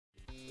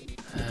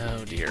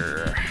Oh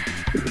dear.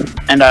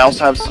 And I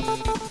also have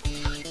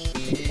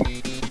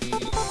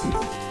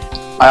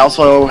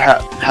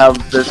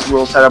have this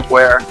rule set up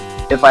where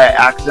if I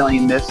accidentally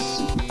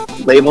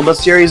mislabeled a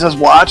series as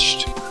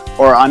watched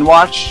or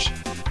unwatched,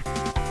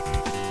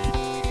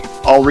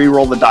 I'll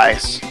re-roll the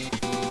dice.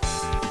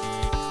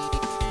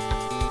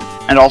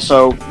 And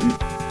also,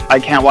 I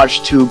can't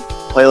watch two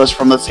playlists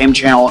from the same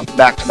channel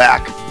back to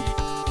back.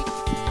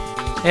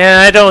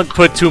 Yeah, I don't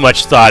put too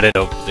much thought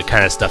into the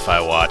kind of stuff I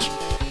watch.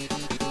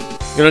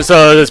 You know,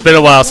 so it's been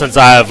a while since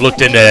I've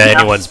looked into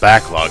anyone's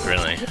backlog,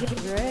 really.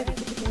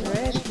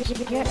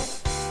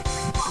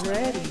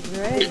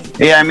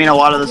 Yeah, I mean, a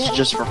lot of this is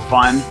just for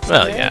fun.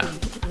 Well, yeah.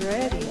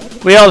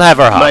 We all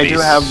have our hobbies. But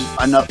I do have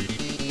another.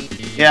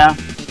 Yeah,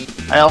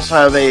 I also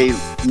have a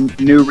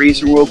new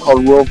recent rule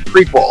called Rule of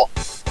Prequel.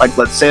 Like,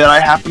 let's say that I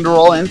happen to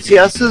roll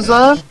NCS's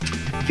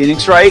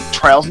Phoenix Wright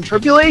Trials and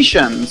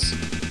Tribulations.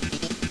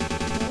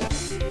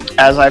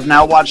 As I've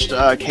now watched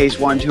Case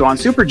 1 and 2 on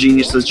Super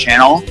Genius's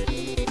channel,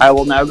 I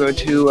will now go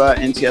to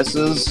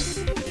NCS's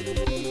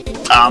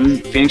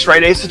Phoenix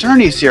Wright Ace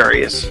Attorney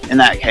series in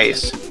that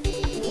case.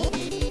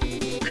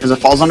 Because it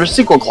falls under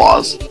sequel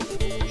clause.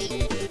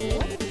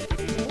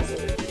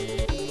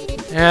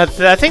 Yeah,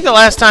 I think the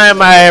last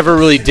time I ever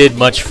really did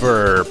much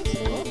for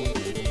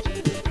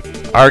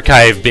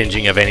archive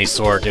binging of any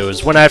sort, it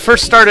was when I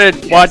first started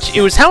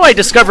it was how I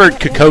discovered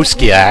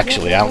Kokoschia,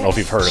 actually. I don't know if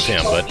you've heard of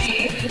him, but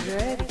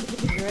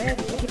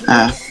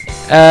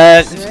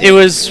I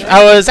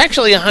was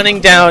actually hunting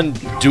down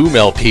Doom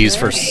LPs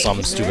for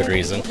some stupid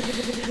reason,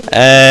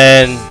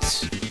 and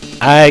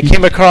I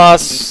came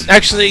across,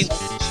 actually,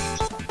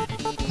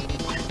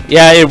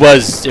 yeah, it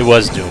was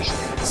Doom.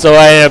 So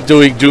I ended up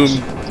doing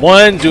Doom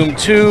 1, Doom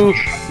 2,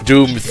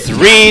 Doom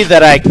 3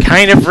 that I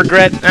kind of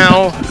regret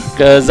now,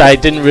 because I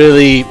didn't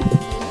really...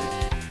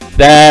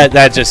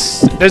 That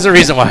just... There's a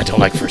reason why I don't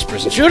like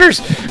first-person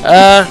shooters!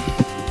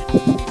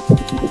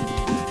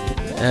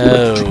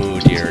 Oh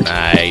dear, and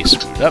I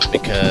screwed up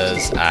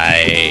because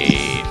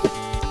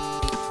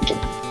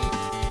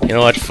you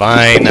know what,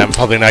 fine, I'm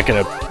probably not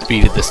gonna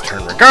beat it this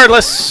turn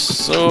regardless,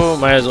 so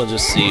might as well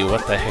just see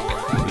what the heck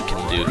we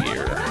can do here.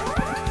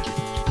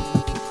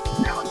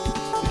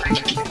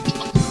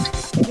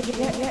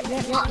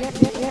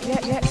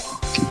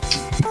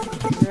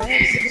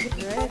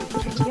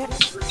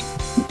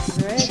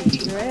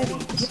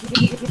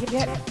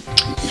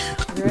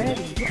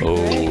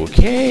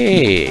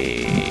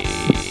 Okay.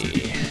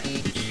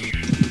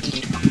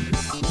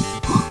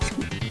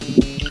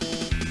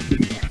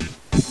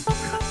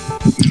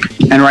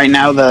 And right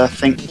now, the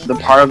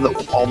part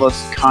of all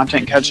this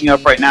content catching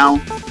up right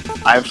now,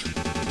 I've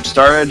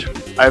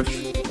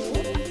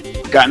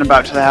gotten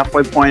about to the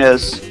halfway point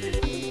as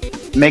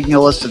making a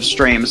list of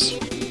streams.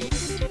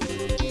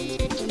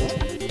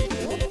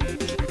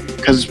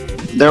 Because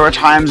there were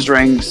times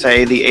during,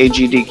 say, the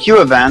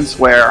AGDQ events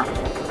where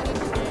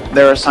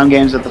there were some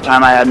games at the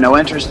time I had no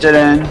interest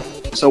in,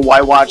 so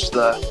why watch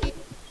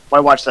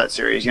that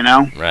series, you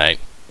know? Right.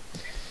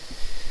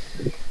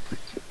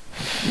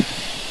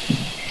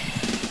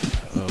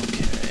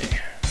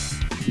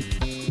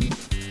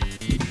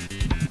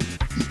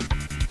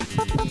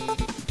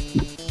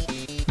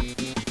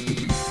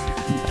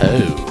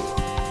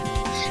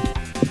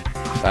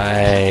 If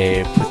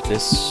I put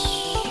this...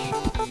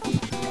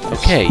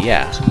 Okay,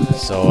 yeah.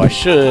 So I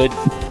should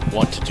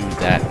want to do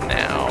that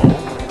now.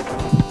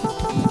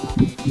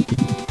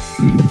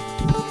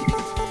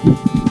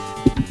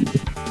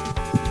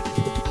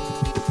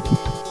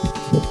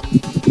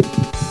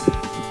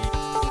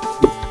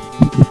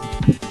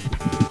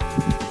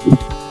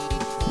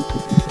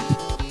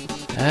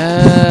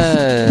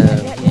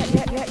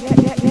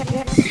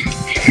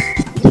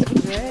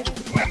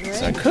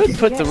 So I could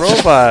put the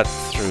robot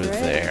through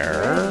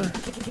there.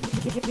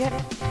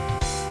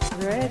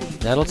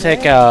 That'll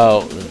take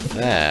out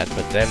that,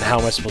 but then how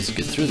am I supposed to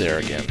get through there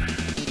again?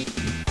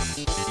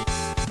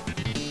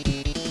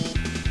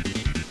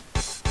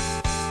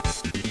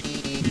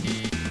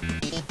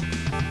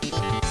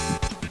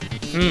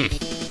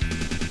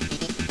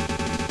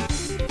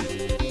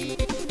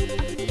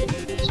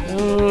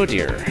 Oh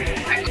dear.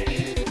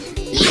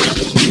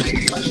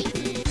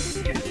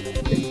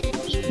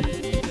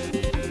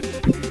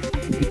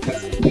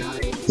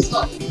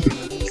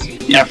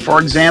 Yeah,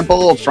 for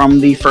example, from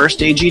the first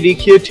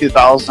AGDQ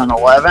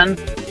 2011,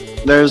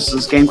 there's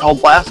this game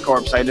called Blast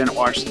Corps. I didn't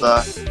watch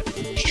the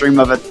stream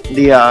of it,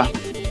 the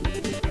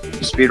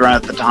speedrun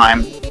at the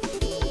time.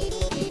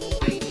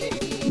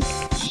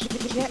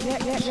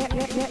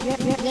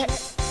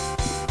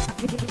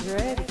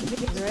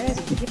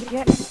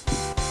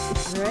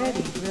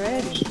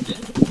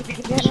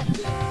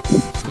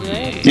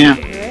 Yeah,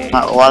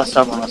 a lot of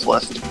stuff on this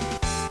list.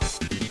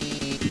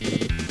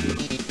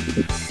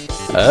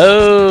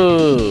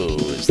 Oh,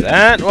 is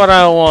that what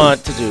I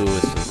want to do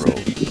with the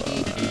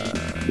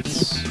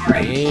robots?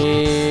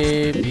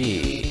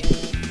 Maybe.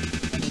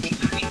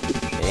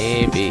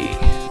 Maybe.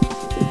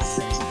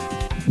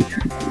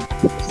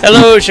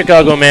 Hello,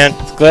 Chicago man.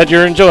 Glad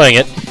you're enjoying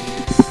it.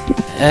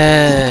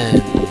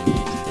 And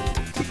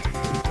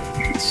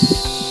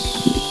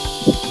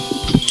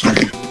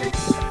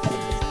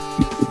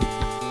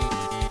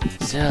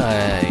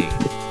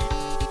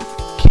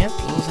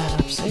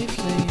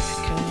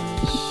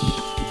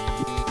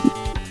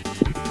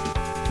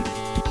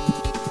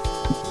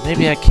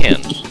maybe I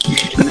can.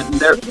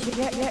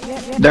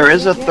 There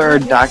is a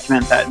third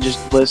document that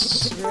just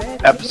lists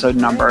episode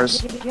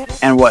numbers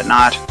and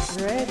whatnot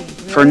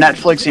for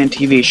Netflix and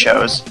TV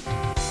shows.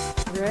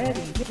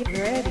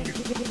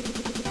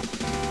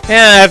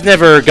 Yeah, I've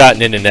never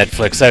gotten into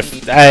Netflix.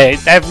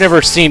 I've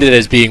never seen it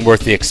as being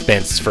worth the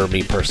expense for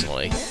me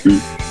personally.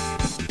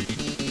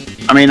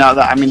 I mean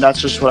that's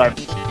just what I've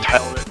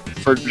titled it,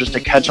 for just a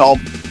catch-all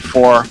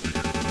for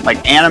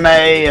like anime.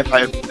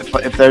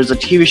 If there's a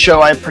TV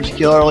show I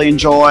particularly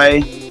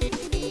enjoy,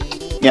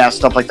 yeah,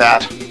 stuff like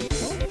that.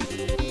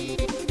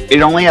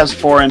 It only has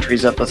 4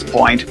 entries at this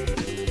point.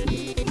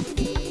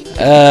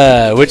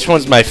 Which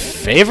one's my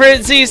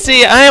favorite,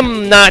 ZC? I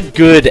am not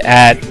good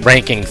at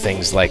ranking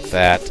things like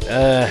that.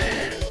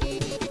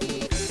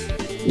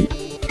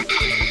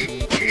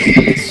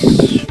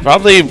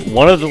 Probably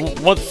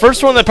the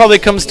first one that probably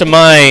comes to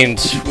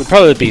mind would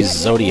probably be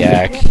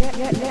Zodiac.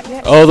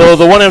 Although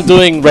the one I'm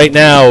doing right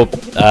now,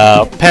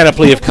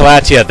 Panoply of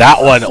Calatia,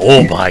 that one,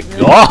 oh my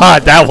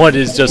god, that one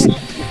is just...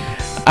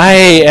 I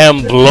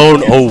am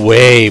blown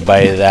away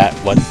by that,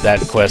 what that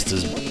quest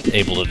is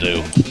able to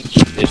do.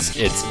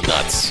 It's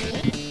nuts.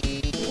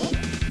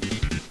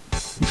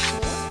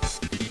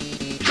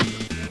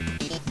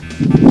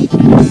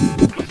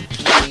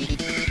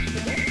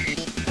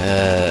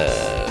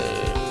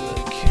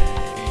 Okay.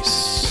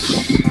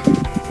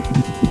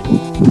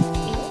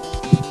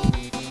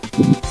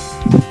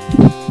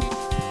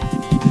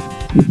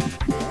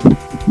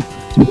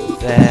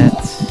 That.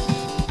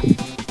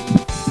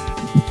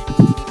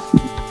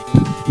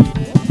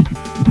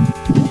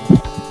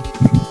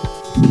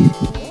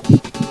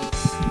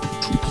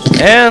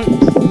 And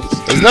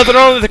there's nothing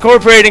wrong with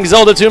incorporating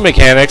Zelda 2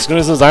 mechanics,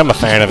 since I'm a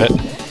fan of it.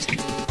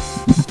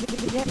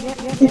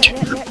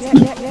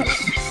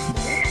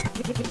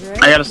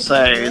 I gotta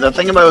say, the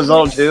thing about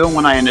Zelda 2,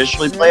 when I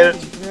initially played it,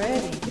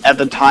 at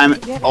the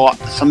time,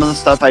 some of the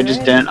stuff I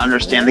just didn't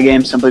understand the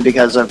game simply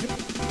because of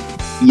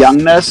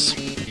youngness.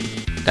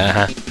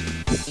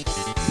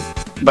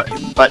 But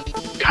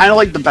kind of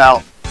like the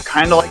Battle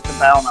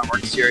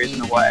Network series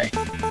in a way.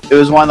 It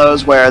was one of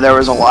those where there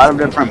was a lot of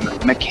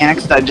different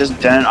mechanics that I just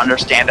didn't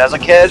understand as a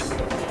kid,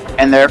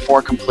 and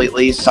therefore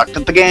completely sucked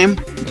at the game.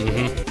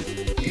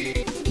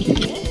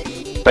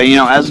 But you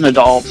know, as an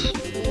adult,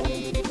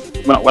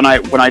 when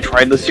I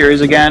tried the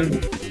series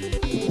again,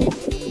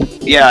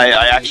 yeah,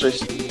 I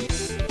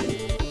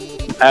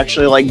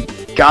actually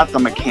like got the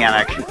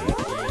mechanic.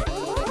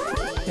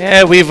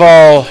 Yeah, we've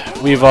all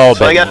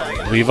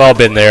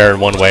been there in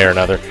one way or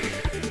another.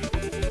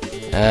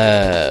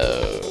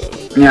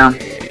 Yeah,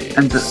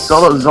 and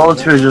Zelda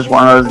 2 is just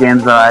one of those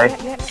games that I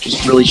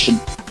just really should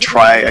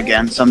try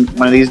again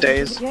one of these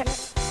days.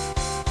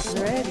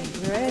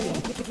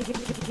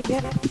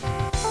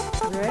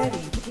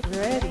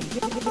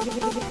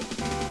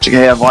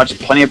 Okay, I've watched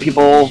plenty of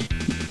people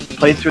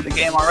play through the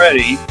game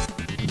already.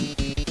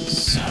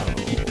 So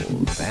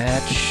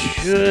that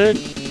should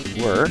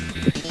work.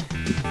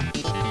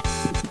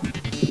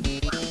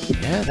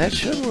 Yeah, that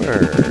should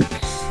work.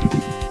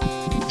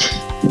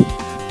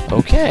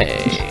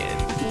 Okay.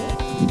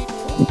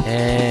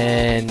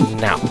 And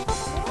now.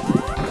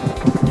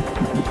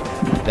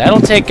 That'll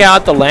take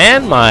out the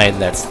landmine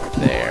that's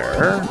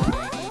there.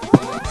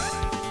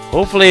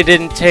 Hopefully it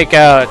didn't take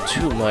out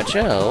too much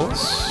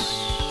else.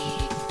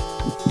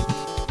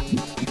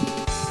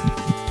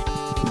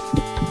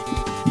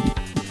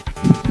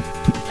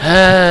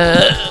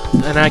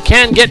 And I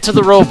can get to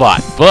the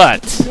robot,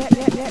 but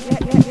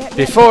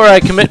before I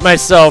commit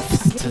myself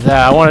to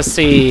that, I want to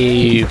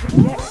see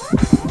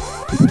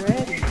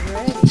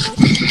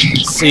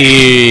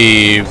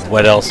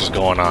what else is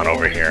going on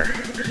over here.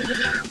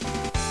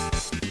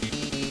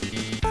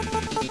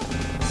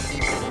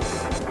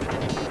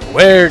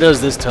 Where does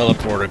this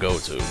teleporter go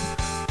to?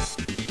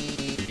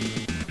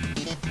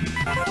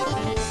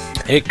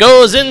 It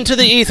goes into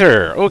the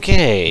ether.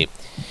 Okay.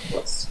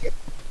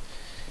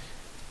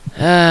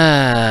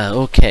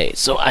 Okay,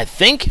 so I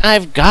think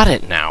I've got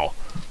it now.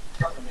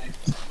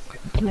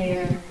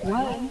 Player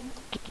 1.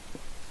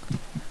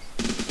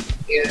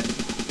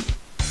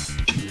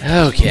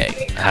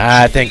 Okay,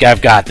 I think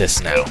I've got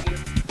this now.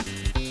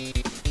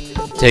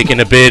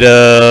 Taking a bit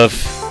of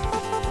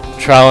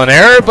trial and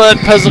error, but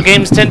puzzle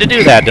games tend to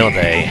do that, don't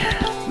they?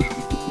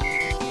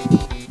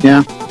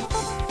 Yeah.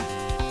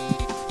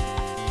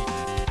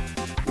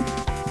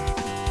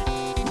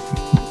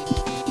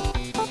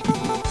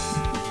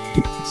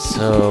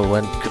 So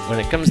when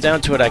it comes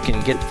down to it, I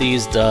can get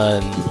these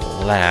done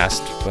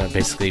last, but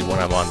basically when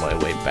I'm on my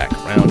way back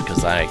around,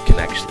 because I can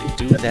actually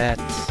do that.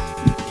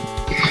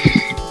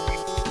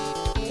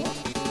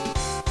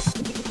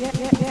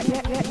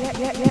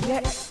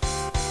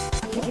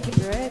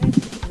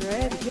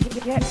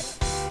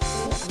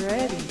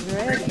 Alright,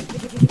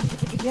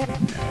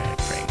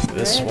 bring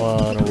this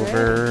one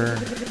over.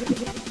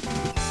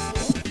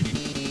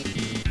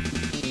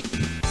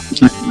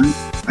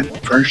 What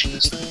version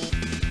is that?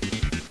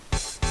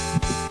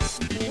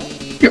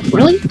 Yeah,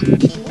 really?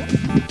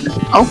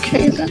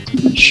 Okay, then.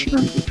 Sure.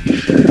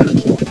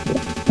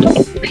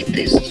 Don't read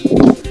these.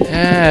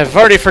 I've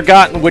already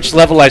forgotten which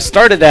level I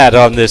started at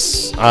on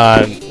this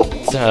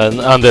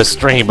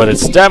stream, but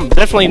it's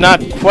definitely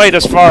not quite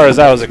as far as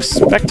I was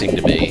expecting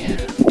to be.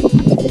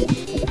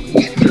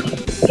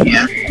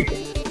 Yeah.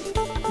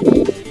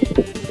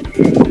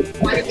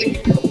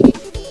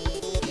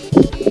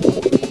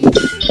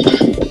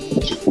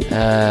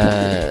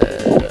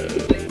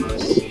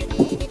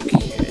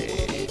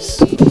 Okay,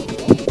 so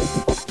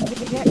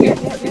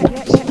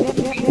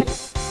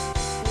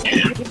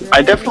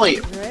I definitely,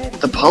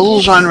 the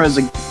puzzle genre is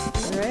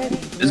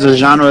a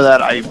genre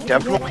that I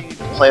definitely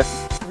play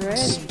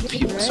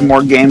some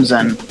more games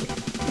in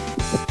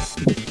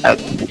at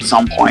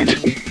some point.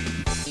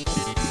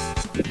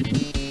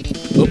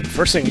 Oop,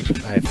 first thing,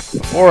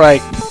 before I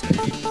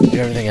do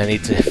everything, I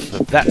need to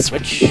flip that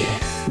switch.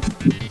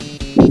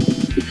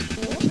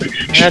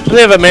 I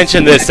believe I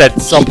mentioned this at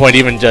some point,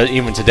 even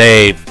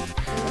today.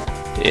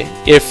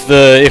 If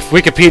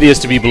Wikipedia is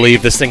to be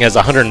believed, this thing has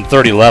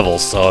 130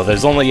 levels, so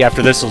there's only,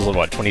 after this was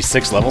what,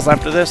 26 levels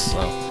after this?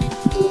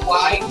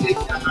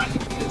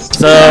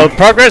 So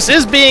progress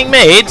is being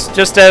made,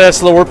 just at a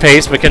slower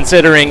pace, but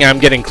considering I'm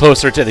getting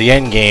closer to the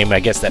end game, I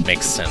guess that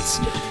makes sense.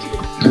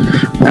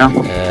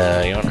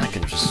 Yeah. You know what, I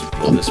can just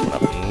blow this one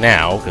up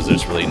now, because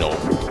there's really no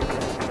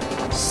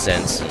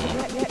sense in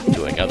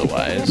doing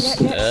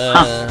otherwise.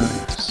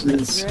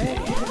 Let's see.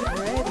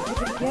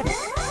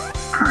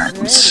 Alright,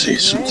 let's see.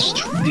 So it's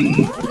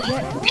 20.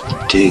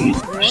 Dig.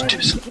 Let's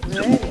do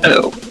something.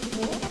 Oh.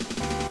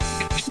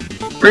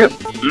 Rip.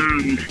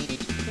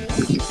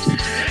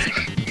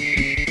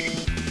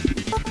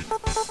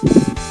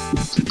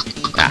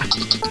 Ah.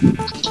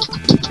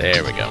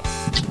 There we go.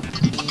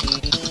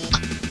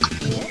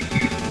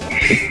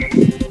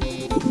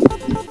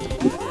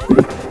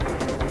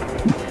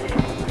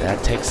 That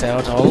takes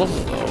out all of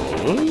those.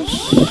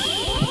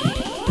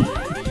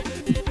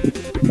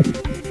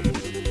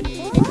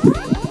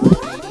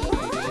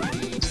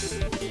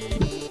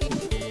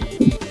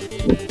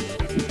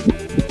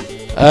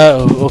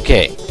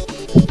 Okay.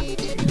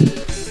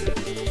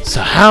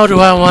 So how do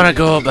I want to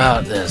go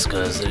about this?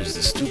 Because there's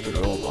the stupid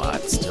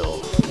robot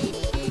still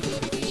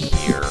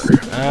here.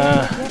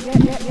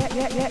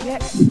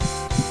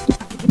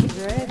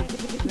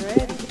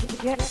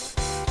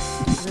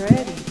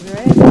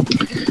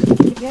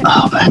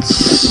 Oh,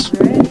 that's...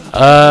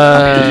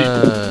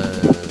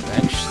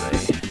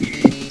 Actually,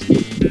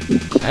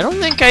 I don't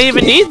think I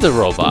even need the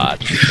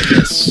robot for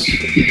this.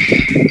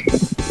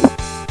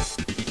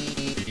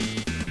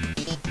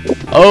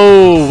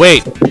 Oh,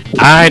 wait.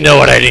 I know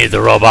what I need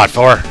the robot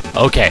for.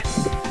 Okay.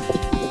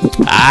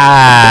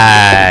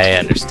 I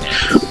understand.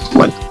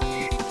 What?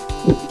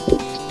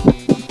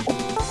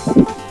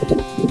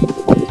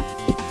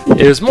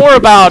 It was more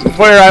about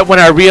when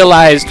I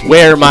realized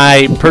where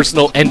my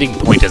personal ending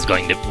point was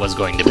going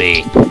to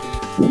be.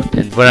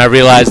 And when I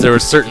realized there were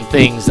certain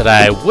things that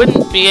I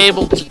wouldn't be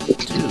able to do.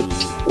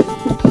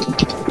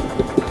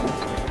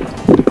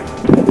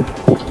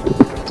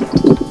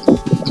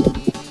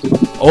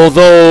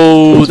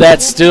 Although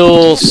that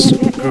still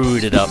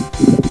screwed it up.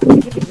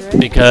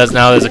 Because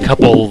now there's a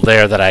couple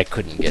there that I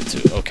couldn't get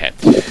to. Okay.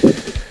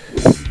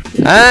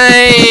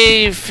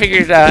 I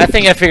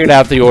think I figured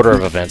out the order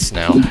of events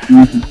now.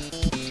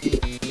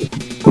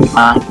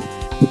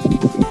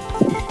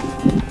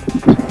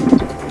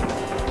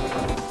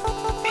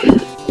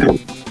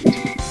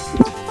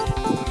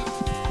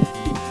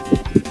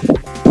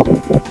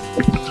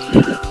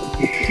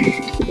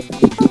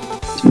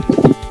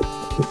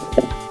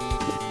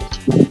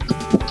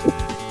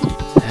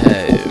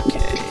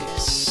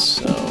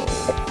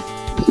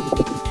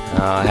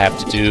 I'll have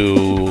to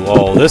do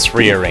all this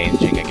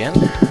rearranging again.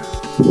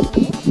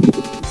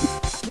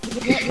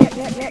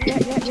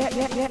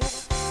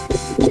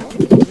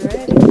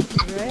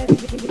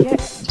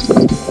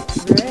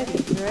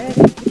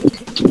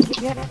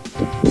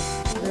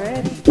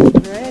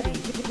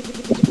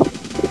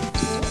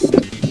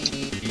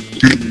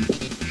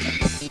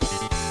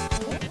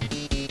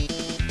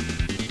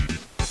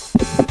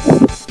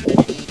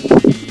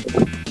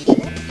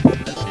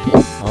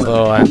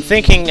 Although I'm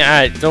thinking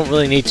I don't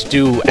really need to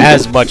do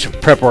as much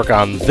prep work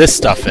on this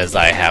stuff as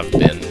I have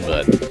been,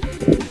 but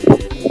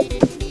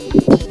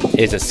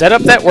it's a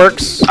setup that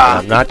works.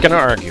 I'm not going to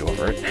argue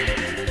over it.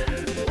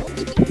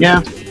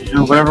 Yeah, you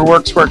know, whatever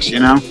works, works, you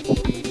know.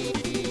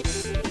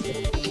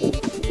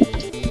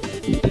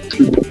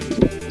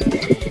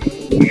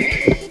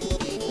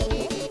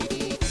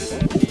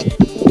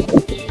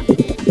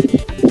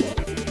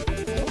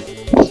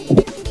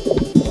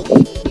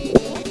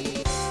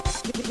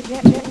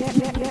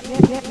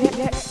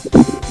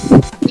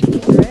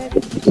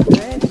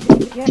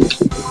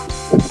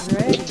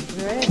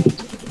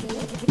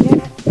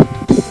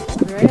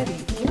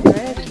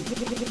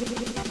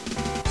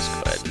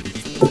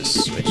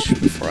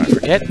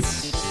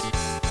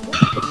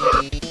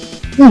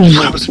 Ooh,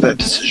 that was a bad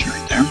decision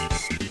right there.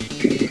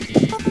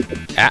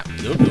 Ah,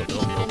 no.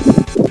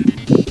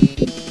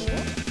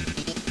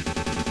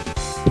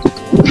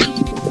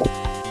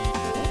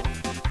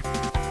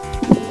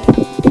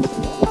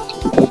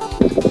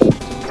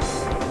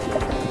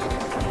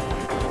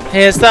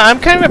 is that I'm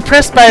kind of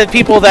impressed by the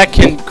people that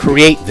can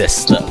create this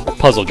stuff,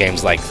 puzzle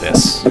games like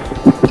this.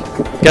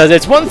 Because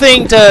it's one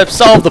thing to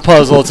solve the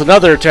puzzle, it's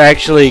another to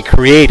actually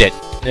create it.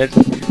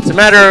 It's a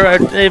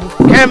matter, it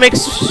kind of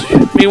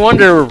makes me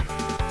wonder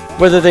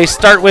whether they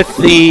start with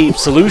the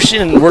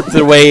solution and work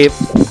their way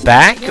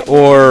back,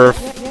 or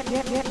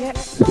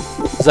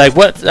it's like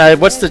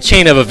what's the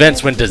chain of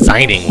events when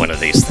designing one of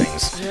these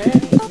things?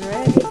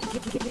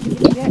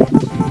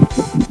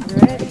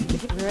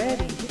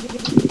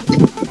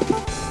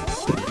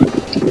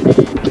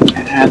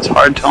 Yeah, it's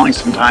hard telling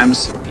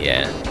sometimes.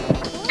 Yeah.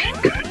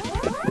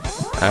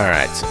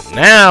 Alright, so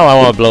now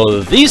I want to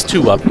blow these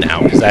two up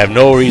now, because I have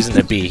no reason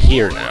to be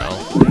here now.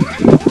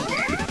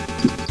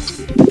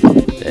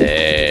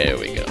 There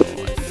we go,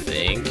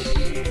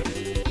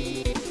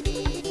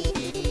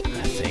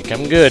 I think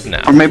I'm good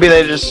now. Or maybe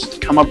they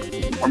just come up,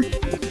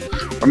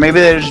 or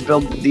maybe they just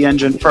build the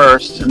engine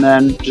first, and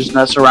then just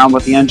mess around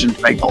with the engine to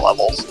make the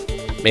levels.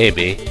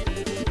 Maybe.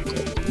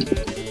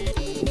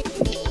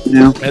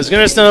 Yeah. As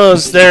goodness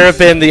knows, there have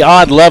been the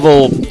odd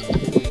level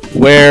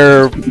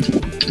where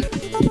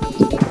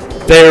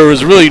there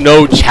was really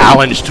no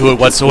challenge to it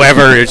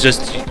whatsoever. It's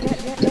just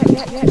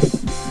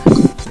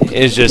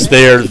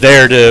they're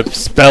there to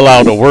spell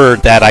out a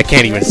word that I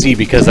can't even see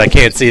because I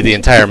can't see the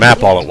entire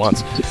map all at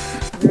once.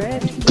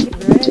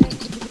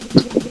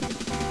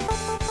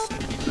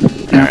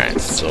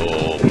 Alright,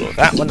 so blow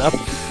that one up.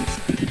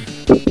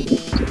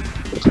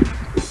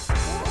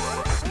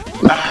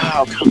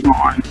 Oh, come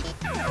on.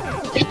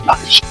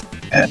 Oh, shit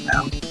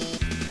now.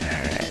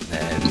 Alright,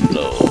 then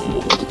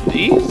blow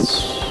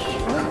these.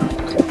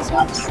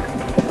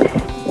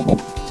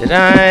 Did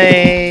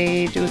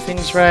I do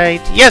things right?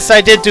 Yes,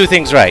 I did do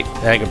things right.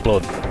 I can blow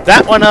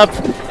that one up,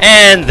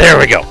 and there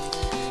we go.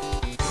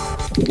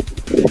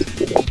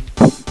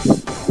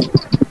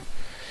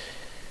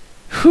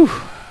 Whew.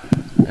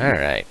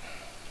 Alright.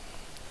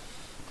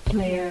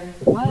 Player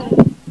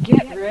 1,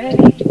 get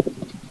ready.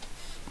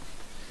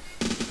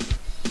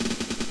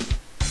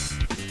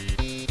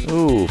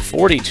 Ooh,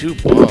 42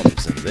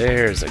 bombs, and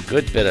there's a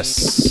good bit of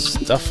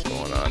stuff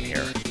going on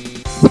here.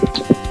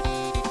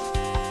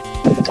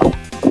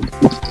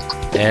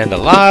 And a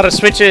lot of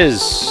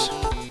switches.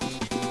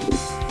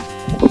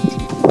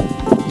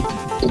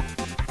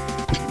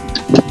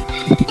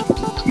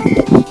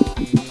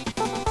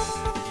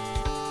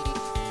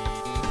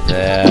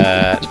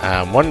 That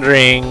I'm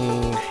wondering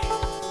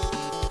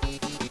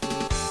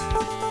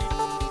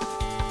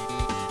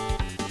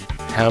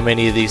how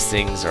many of these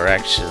things are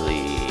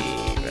actually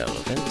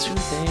relevant to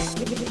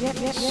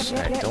things.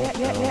 I don't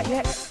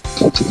know.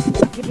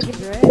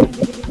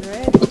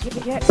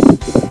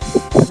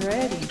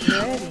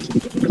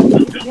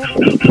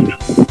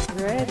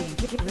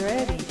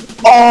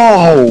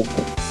 Oh!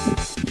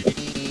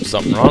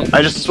 Something wrong?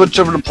 I just switched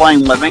over to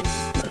playing Lemmings.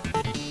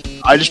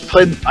 I just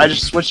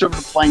switched over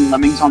to playing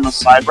Lemmings on the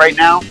side right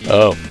now.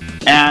 Oh.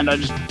 And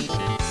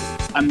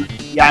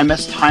I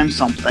mistimed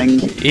something.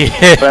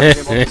 Yeah. But I was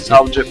able to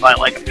salvage it by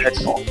like a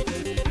pixel.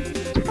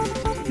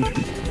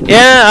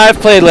 Yeah,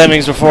 I've played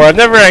Lemmings before. I've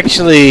never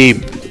actually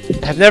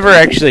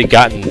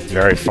gotten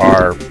very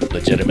far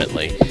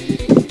legitimately.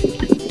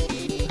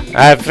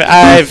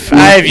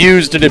 I've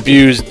used and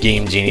abused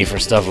Game Genie for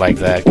stuff like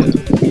that.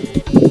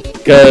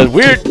 Cause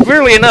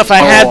weirdly enough, I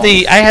had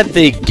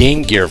the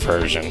Game Gear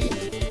version.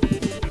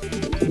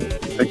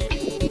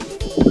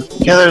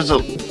 Yeah, there's a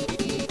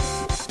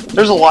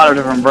lot of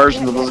different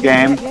versions of this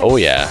game. Oh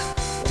yeah,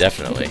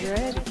 definitely.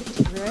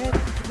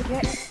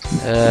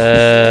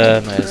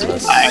 Might as well.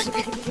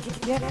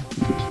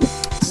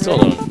 Still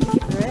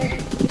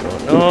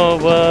don't know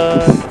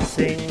what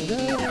thing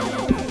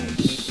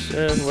does,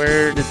 and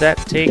where did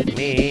that take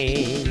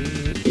me?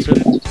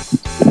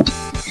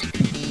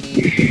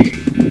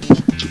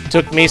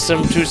 Took me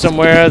to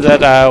somewhere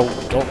that I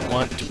don't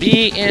want to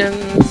be in.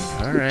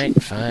 All right,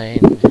 fine.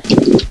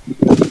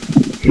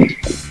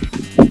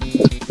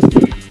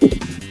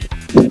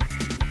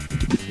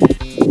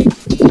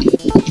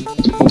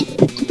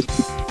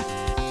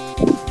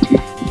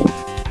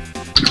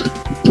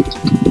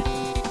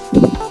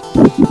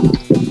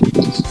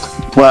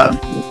 What?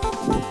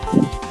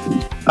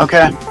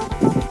 Okay.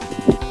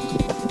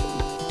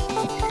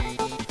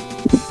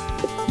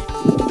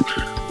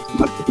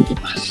 What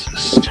is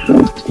this?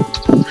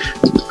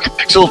 Okay,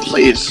 pixel,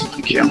 please.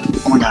 Thank you.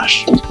 Oh my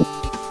gosh.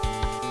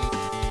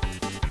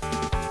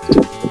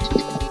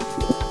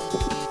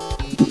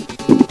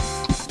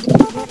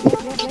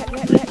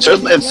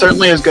 It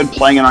certainly is good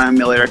playing it on an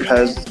emulator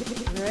because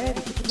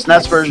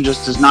SNES version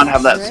just does not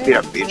have that speed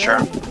up feature.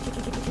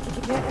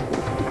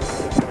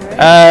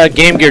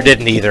 Game Gear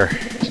didn't either.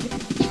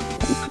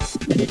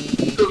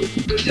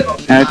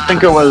 And I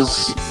think it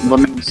was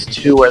Lemmings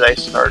 2 where they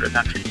started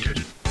entering.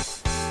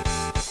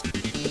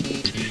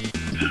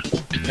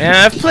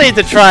 Yeah, I've played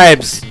the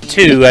Tribes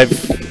too.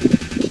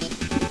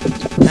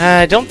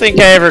 I don't think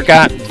I ever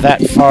got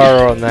that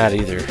far on that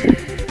either.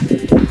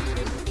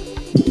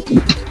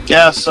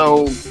 Yeah,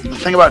 so the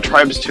thing about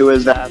Tribes 2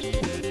 is that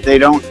they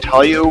don't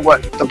tell you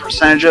what the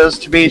percentage is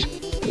to beat.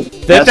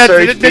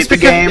 necessary to beat the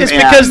game. It's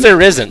because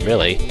there isn't,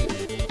 really.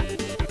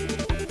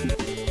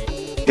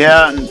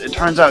 Yeah, and it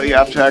turns out you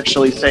have to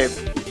actually save,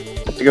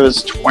 I think it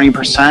was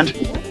 20%.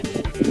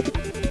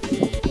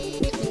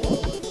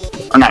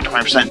 Or not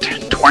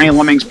 20%, 20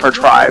 lemmings per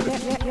tribe.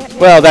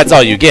 Well, that's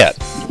all you get.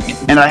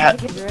 And I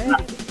had...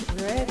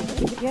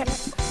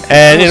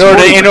 And in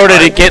order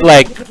to get,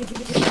 like,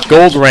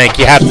 gold rank,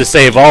 you have to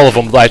save all of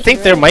them. But I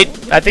think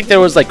there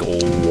was, like,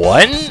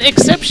 one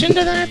exception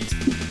to that?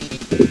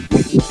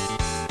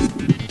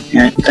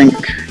 Yeah, I think,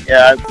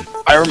 yeah,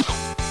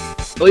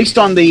 at least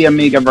on the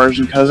Amiga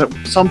version, because at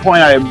some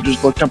point I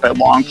just looked up a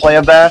long play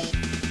of that.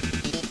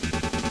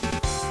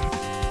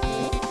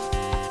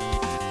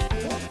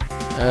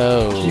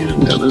 Oh, Yeah,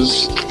 that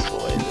was...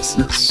 boy,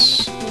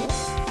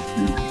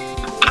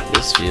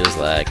 this feels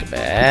like a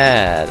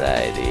bad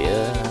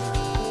idea.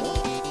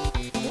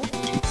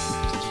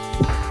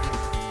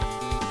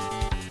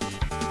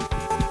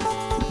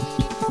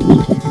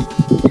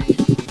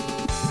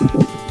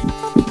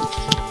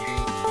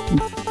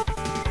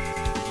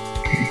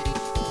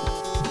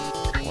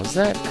 Was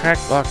that crack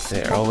block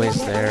there? Always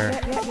there?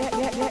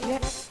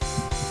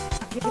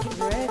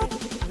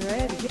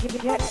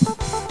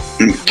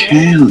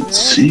 Okay, let's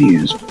see.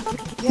 Is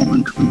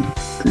one coming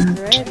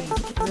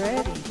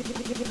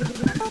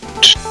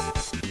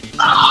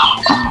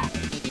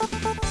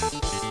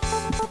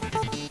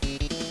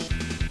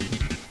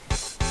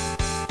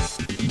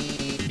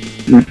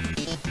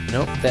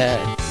Nope,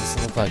 that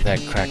doesn't look like that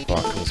crack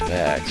block goes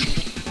back.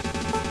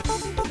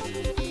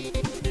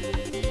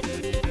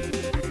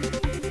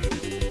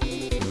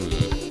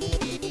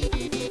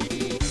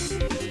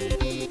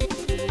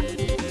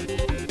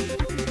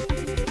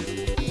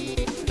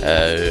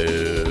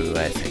 Oh,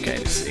 I think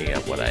I see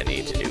what I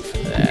need to do for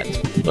that,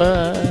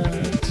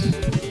 but...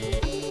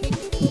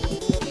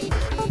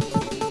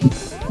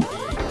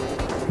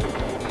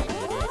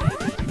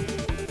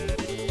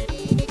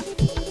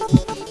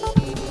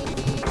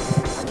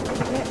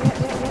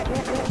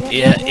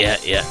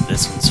 Yeah,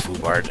 this one's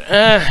foobard.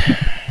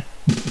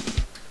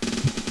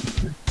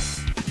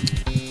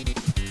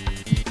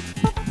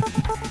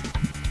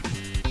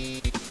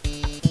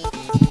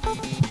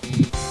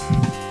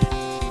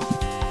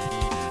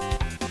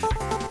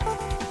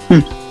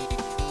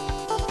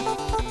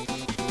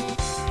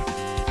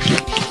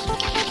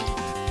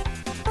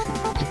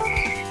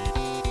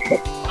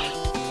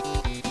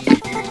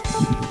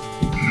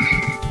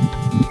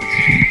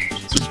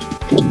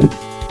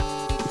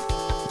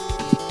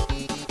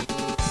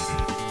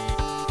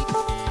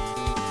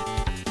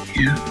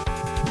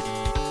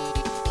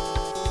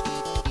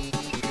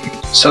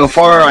 So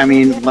far, I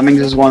mean, Lemmings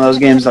is one of those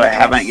games that I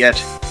haven't yet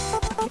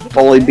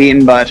fully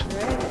beaten, but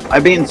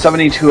I've beaten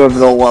 72 of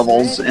the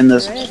levels in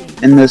this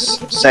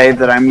save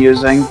that I'm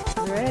using.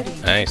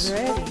 Nice.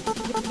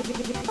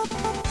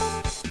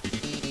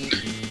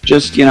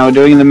 Just, you know,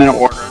 doing them in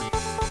order.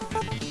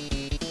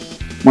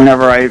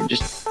 Whenever I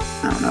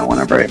don't know,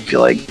 whenever I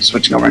feel like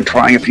switching over and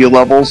trying a few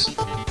levels.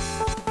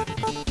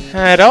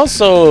 I'd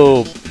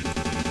also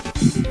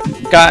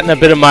gotten a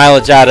bit of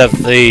mileage out of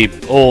the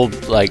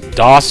old, like,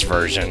 DOS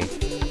version.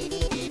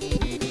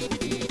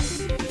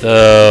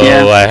 Though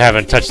Yeah. I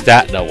haven't touched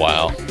that in a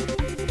while.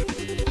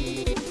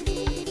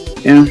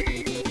 Yeah.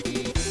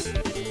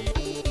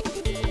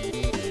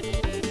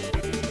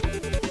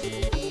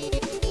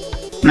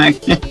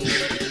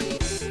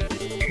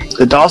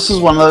 The DOS is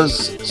one of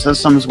those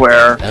systems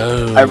where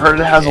I've heard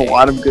it has a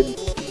lot of good...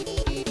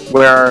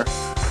 Where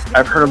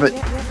I've heard of it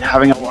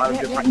having a lot of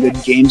different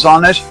good games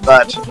on it,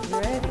 but...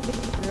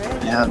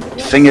 Yeah, the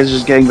thing is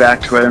just getting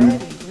back to it.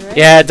 And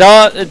yeah,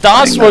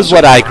 DOS was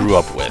what I grew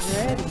up with.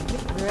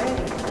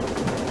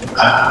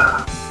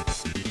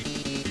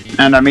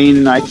 And I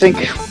mean, I think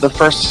the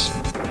first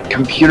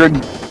computer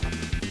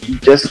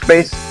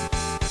disc-based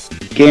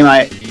game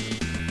I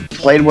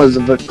played was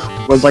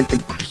like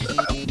the...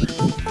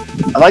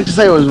 I'd like to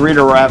say it was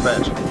Rita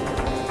Rabbit.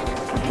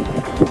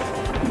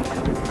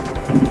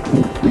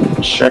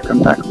 Check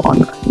them back on.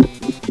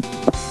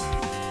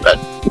 But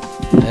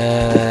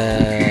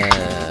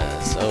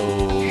so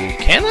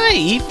can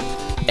I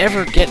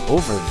ever get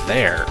over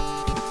there?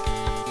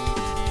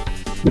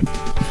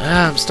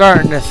 I'm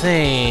starting to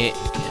think,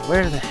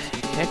 where the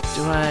heck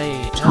do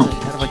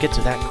how do I get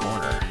to that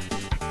corner?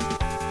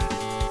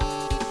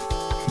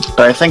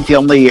 But I think the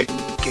only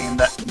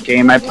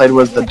game I played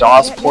was the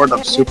DOS port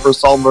of Super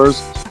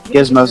Solvers,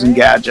 Gizmos and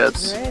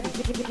Gadgets.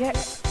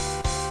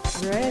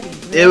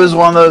 It was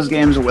one of those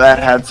games that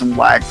had some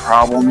lag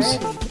problems.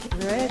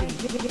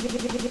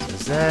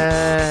 Is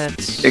that...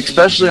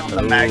 Especially on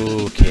the Mac.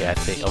 Okay, I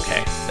think...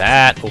 Okay,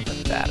 that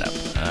opened that up.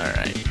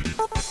 Alright.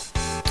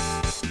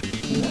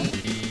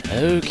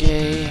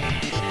 Okay.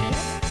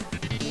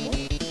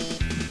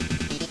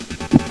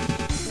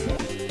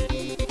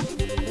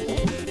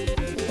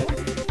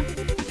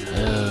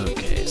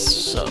 Okay,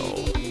 so...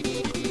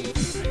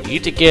 I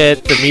need to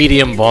get the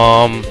medium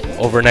bomb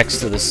over next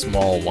to the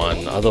small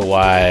one,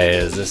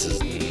 otherwise this is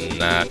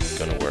not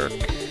gonna work.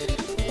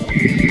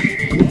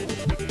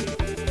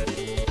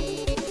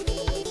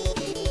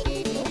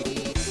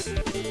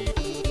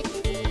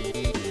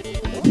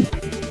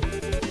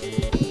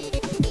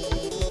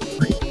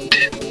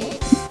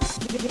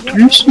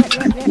 There's some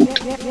type of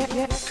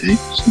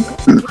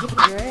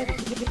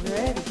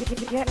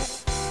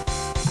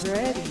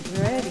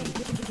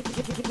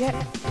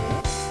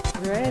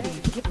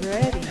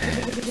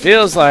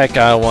Feels like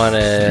I want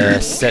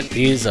to set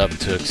these up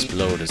to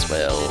explode as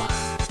well.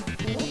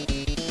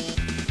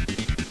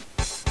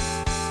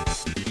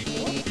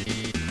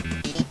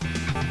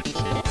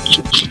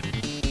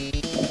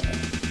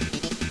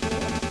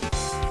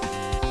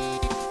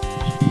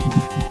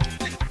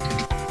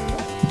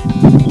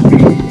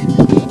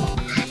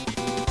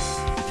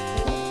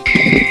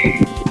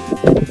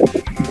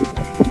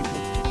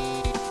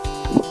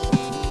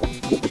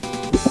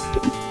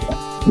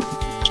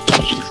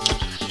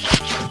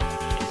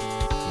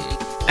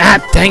 Ah,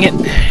 dang it!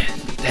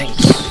 Dang,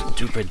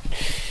 stupid.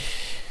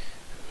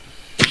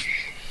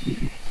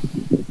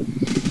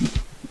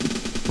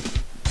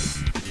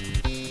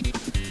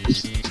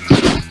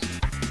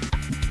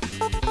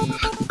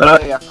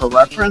 But yeah, for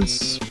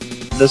reference,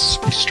 this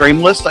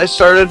stream list I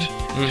started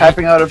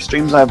typing out of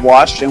streams I've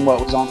watched and what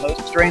was on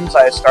those streams,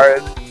 I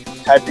started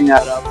typing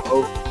that up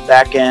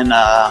back in,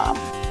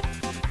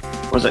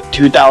 was it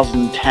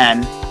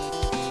 2010?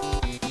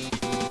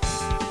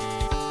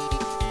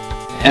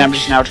 And I'm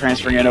just now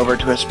transferring it over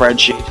to a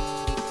spreadsheet.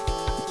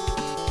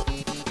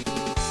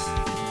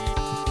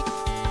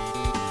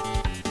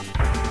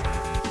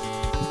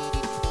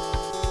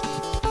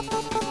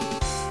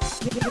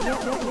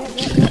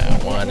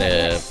 I want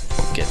to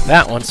get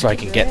that one so I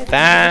can get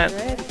that.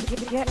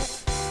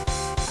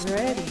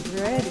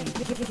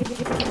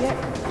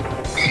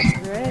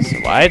 So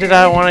why did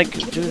I want to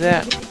do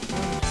that?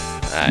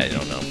 I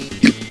don't know.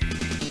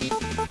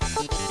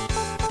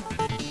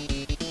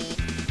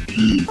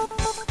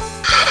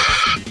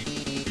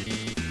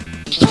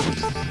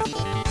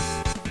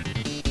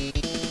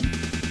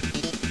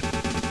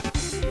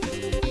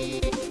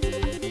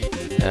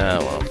 Oh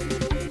well.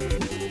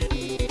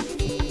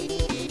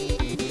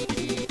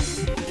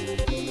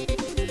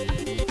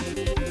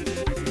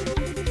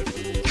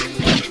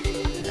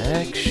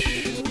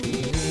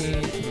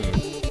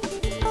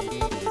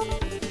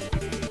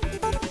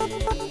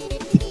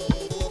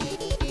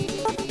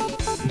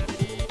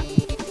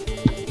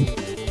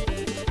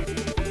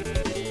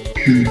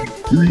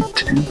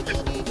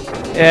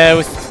 Yeah,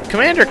 with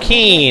Commander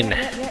Keen,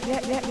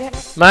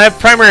 my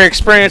primary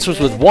experience was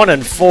with 1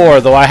 and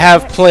 4, though I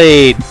have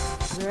played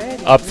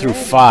up through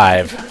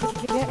 5.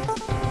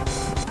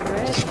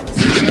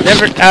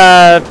 Never,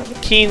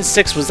 Keen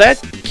 6, was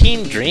that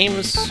Keen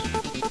Dreams?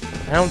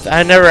 I don't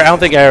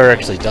think I ever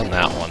actually done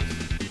that one.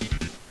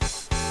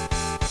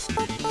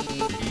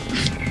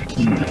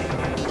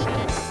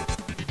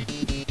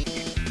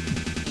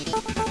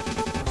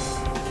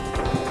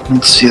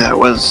 Let's see, that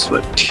was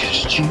what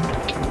TSG?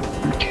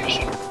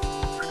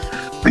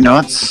 Wait, no,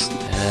 it's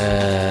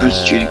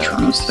there's GD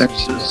Chronos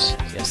Texas.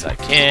 Yes, I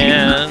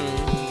can.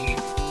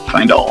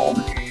 Find all.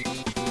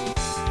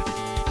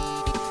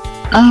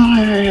 Oh,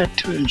 I had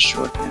to in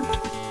shorthand.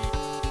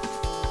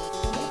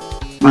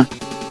 Come on.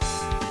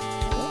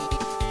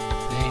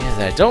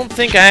 Yeah, I don't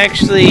think I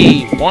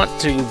actually want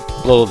to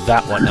blow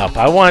that one up.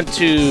 I want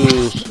to.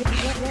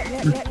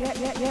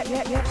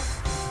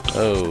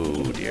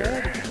 Oh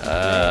dear.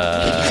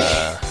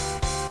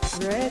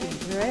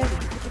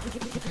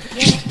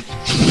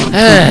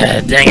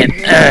 Dang it.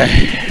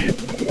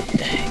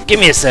 Give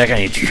me a sec, I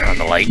need to turn on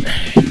the light.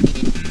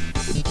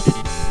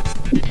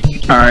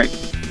 Alright.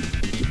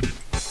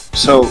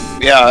 So,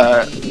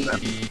 yeah,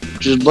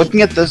 just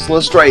looking at this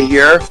list right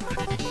here,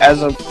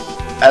 as of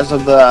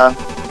the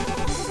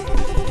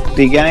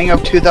beginning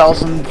of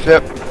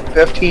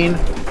 2015,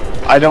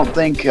 I don't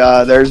think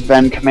there's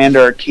been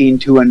Commander Keen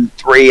 2 and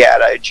 3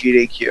 at a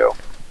GDQ.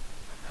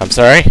 I'm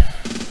sorry?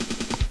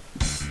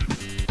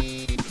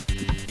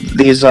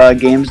 These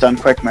games done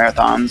quick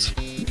marathons.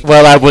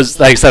 Well, I was,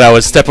 like I said, I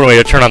was stepping away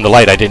to turn on the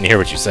light. I didn't hear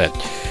what you said.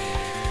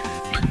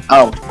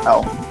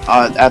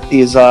 At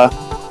these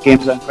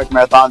games done quick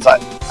marathons,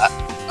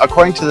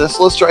 according to this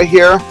list right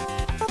here,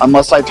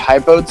 unless I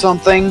typoed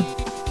something,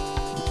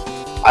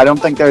 I don't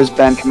think there's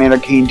been Commander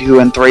Keen 2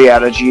 and 3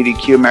 at a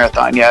GDQ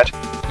marathon yet.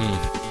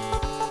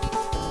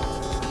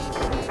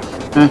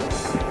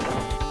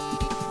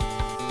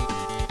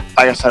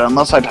 Like I said,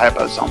 unless I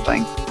typoed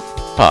something.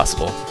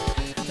 Possible.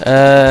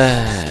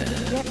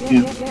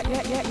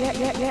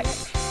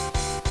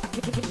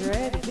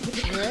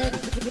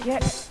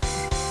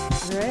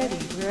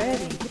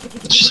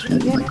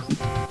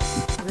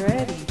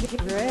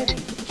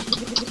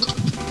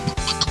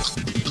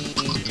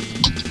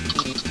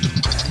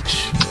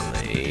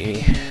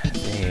 Actually, I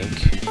think.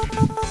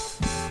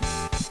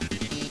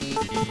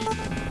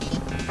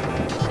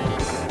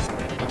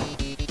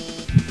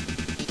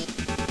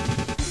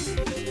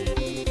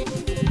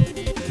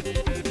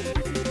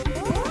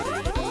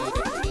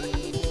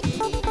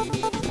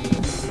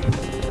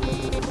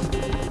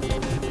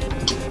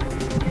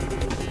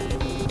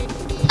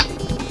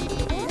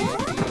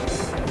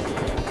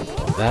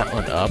 That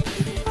one up.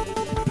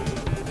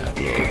 Now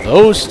blow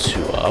those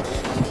two up.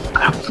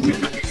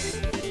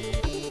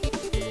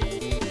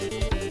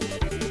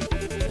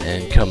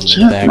 And come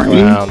back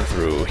around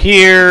through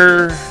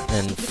here,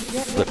 and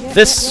flip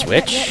this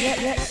switch.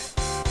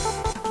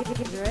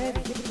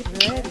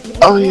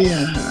 Oh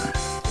yeah.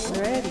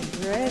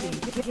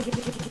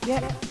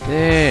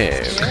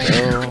 There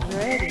we go.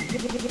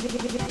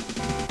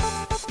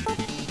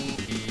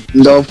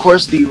 Though of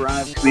course the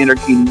run of Commander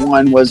Keen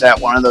 1 was at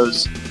one of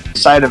those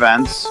side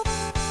events.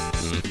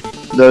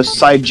 Those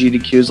side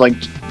GDQs like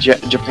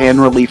Japan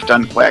Relief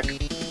done quick.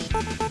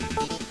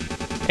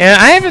 And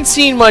I haven't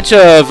seen much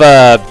of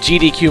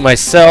GDQ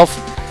myself.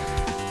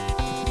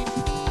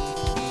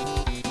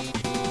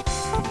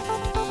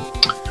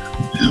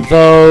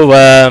 Though,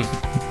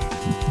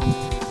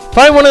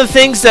 probably one of the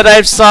things that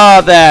I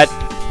saw that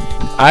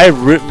I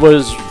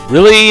was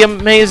really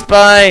amazed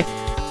by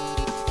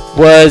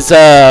was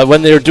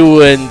when they were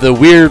doing the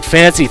weird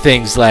fancy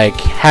things like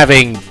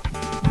having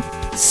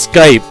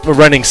Skype, or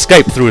running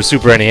Skype through a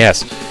Super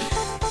NES.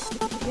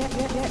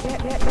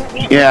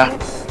 Yeah.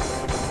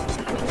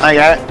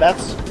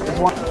 That's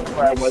one of those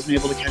where I wasn't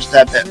able to catch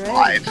that bit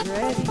live.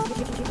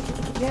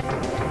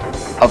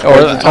 Of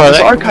course, it's on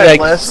this archive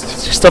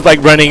list. Stuff like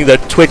running the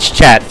Twitch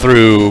chat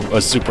through a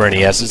Super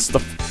NES. It's the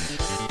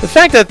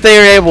fact that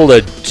they're able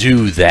to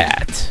do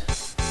that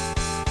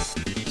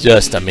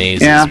just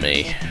amazes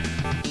me.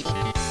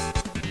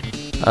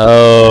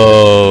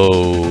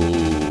 Oh.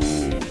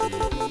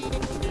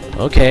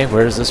 Okay,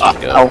 where does this one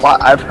go?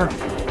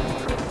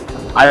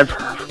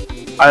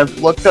 I've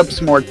looked up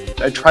some more.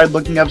 I tried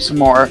looking up some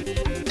more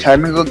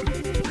technical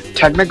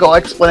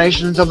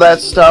explanations of that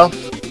stuff,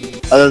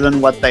 other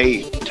than what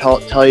they tell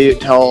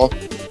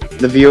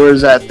the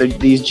viewers at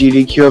these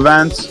GDQ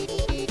events.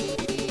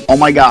 Oh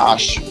my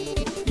gosh,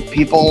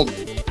 people.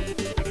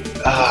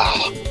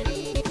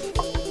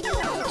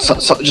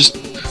 Just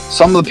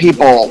some of the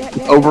people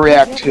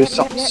overreact to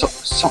so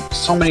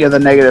many of the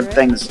negative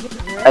things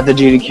at the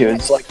GDQ.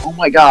 It's like, oh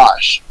my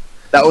gosh,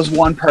 that was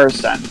one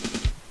person.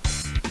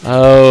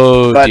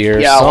 Oh but, dear,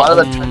 yeah, something a lot of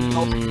the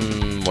technical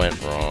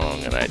went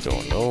wrong, and I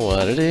don't know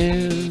what it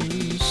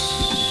is.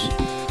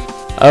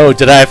 Oh,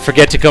 did I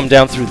forget to come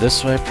down through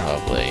this way?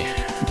 Probably.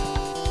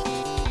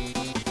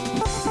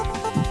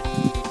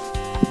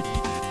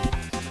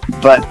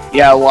 But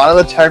yeah, a lot of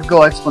the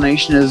technical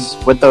explanation is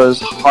with those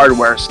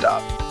hardware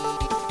stuff.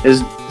 It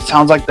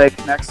sounds like they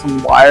connect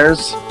some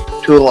wires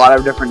to a lot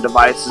of different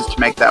devices to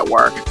make that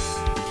work.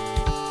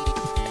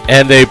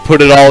 And they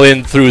put it all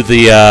in through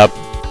the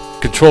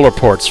controller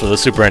ports for the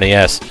Super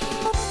NES.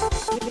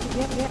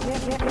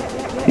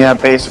 Yeah,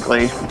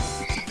 basically.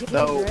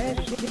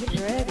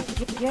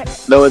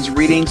 Though it's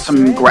reading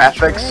some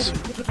graphics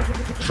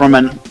from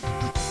a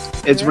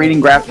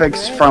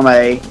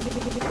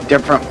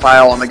different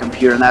file on the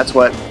computer, and that's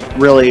what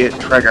really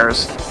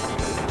triggers.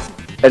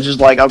 It's just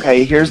like,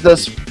 okay, here's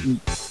this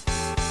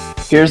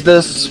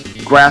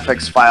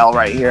graphics file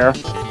right here.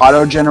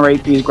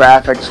 Auto-generate these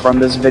graphics from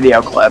this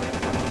video clip.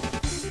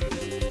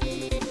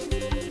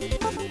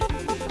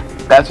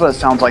 That's what it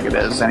sounds like it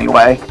is,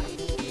 anyway.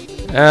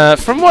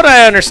 From what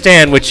I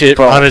understand, which it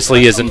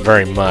honestly isn't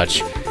very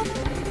much,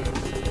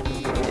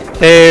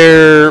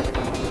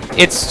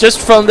 it's just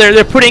from there.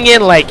 They're putting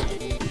in like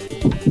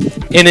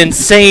an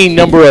insane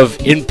number of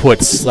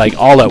inputs, like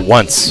all at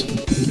once.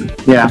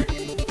 Yeah.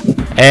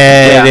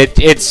 And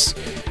it's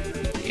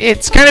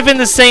kind of in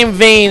the same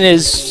vein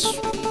as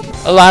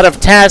a lot of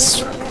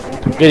task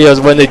videos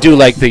when they do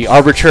like the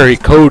arbitrary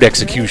code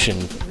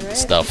execution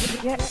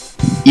stuff.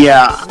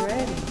 Yeah.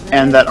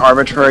 And that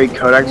arbitrary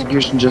code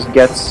execution just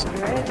gets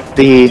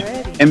the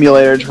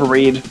emulator to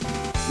read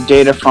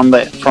data from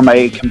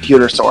a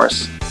computer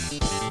source.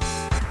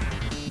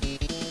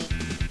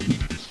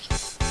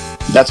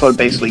 That's what it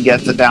basically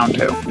gets it down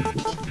to.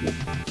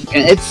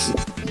 And it's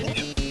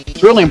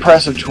really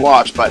impressive to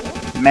watch, but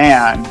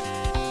man,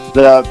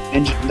 the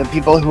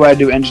people who had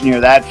to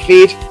engineer that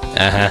feat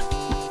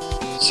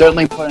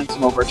certainly put in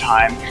some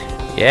overtime.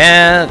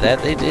 Yeah,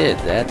 that they did.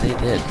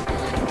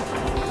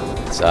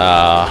 So,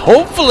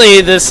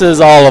 hopefully this is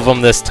all of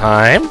them this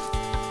time.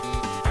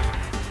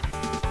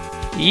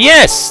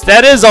 Yes,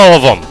 that is all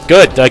of them.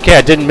 Good. Okay,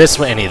 I didn't miss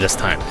any this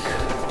time.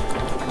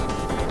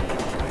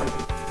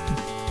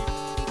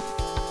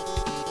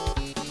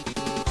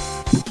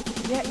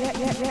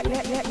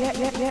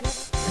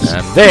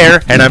 I'm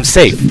there, and I'm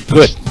safe.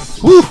 Good.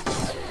 Woo.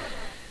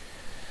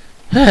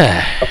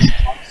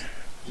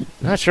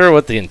 Not sure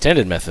what the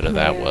intended method of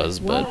that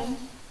was, but...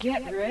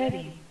 Get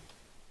ready.